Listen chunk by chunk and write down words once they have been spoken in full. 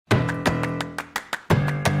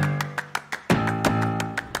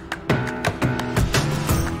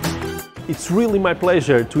It's really my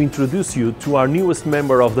pleasure to introduce you to our newest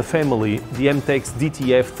member of the family, the MTEX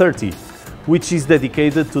DTF 30, which is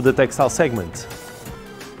dedicated to the textile segment.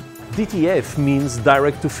 DTF means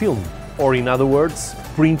direct to film, or in other words,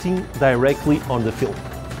 printing directly on the film.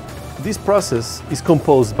 This process is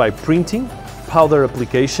composed by printing, powder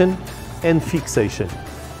application and fixation,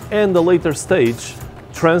 and the later stage,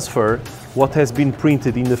 transfer what has been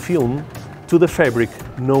printed in the film to the fabric,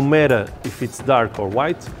 no matter if it's dark or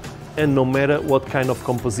white, and no matter what kind of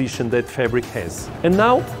composition that fabric has. And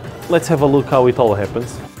now, let's have a look how it all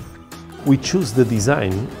happens. We choose the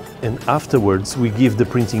design, and afterwards we give the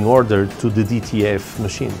printing order to the DTF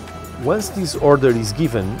machine. Once this order is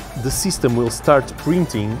given, the system will start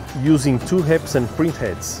printing using two Epson print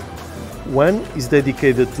heads. One is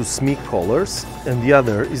dedicated to SMIC colors, and the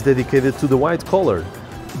other is dedicated to the white color.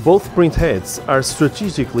 Both print heads are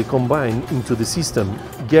strategically combined into the system,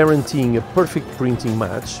 guaranteeing a perfect printing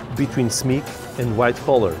match between SMIC and white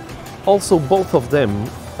color. Also, both of them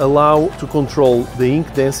allow to control the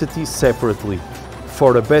ink density separately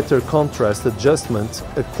for a better contrast adjustment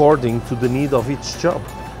according to the need of each job.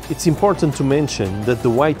 It's important to mention that the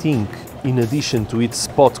white ink, in addition to its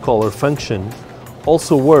spot color function,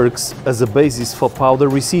 also works as a basis for powder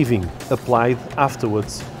receiving, applied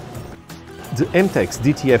afterwards. The MTEX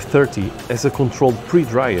DTF 30 has a controlled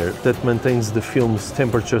pre-dryer that maintains the film's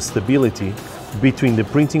temperature stability between the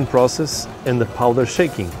printing process and the powder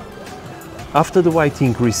shaking. After the white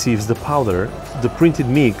ink receives the powder, the printed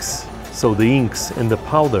mix, so the inks and the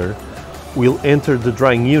powder, will enter the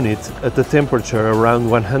drying unit at a temperature around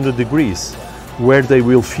 100 degrees, where they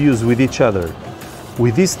will fuse with each other.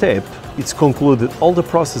 With this step, it's concluded all the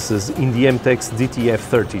processes in the MTEX DTF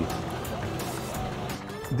 30.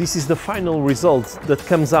 This is the final result that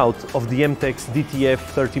comes out of the MTEX DTF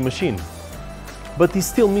 30 machine. But it's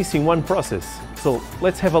still missing one process, so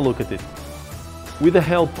let's have a look at it. With the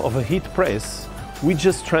help of a heat press, we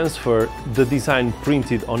just transfer the design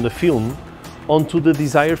printed on the film onto the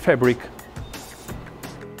desired fabric.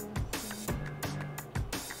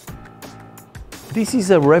 This is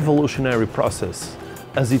a revolutionary process,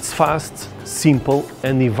 as it's fast, simple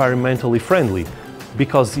and environmentally friendly,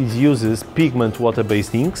 because it uses pigment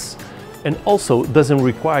water-based inks and also doesn't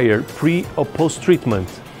require pre or post-treatment,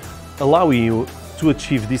 allowing you to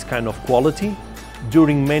achieve this kind of quality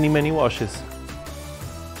during many washes.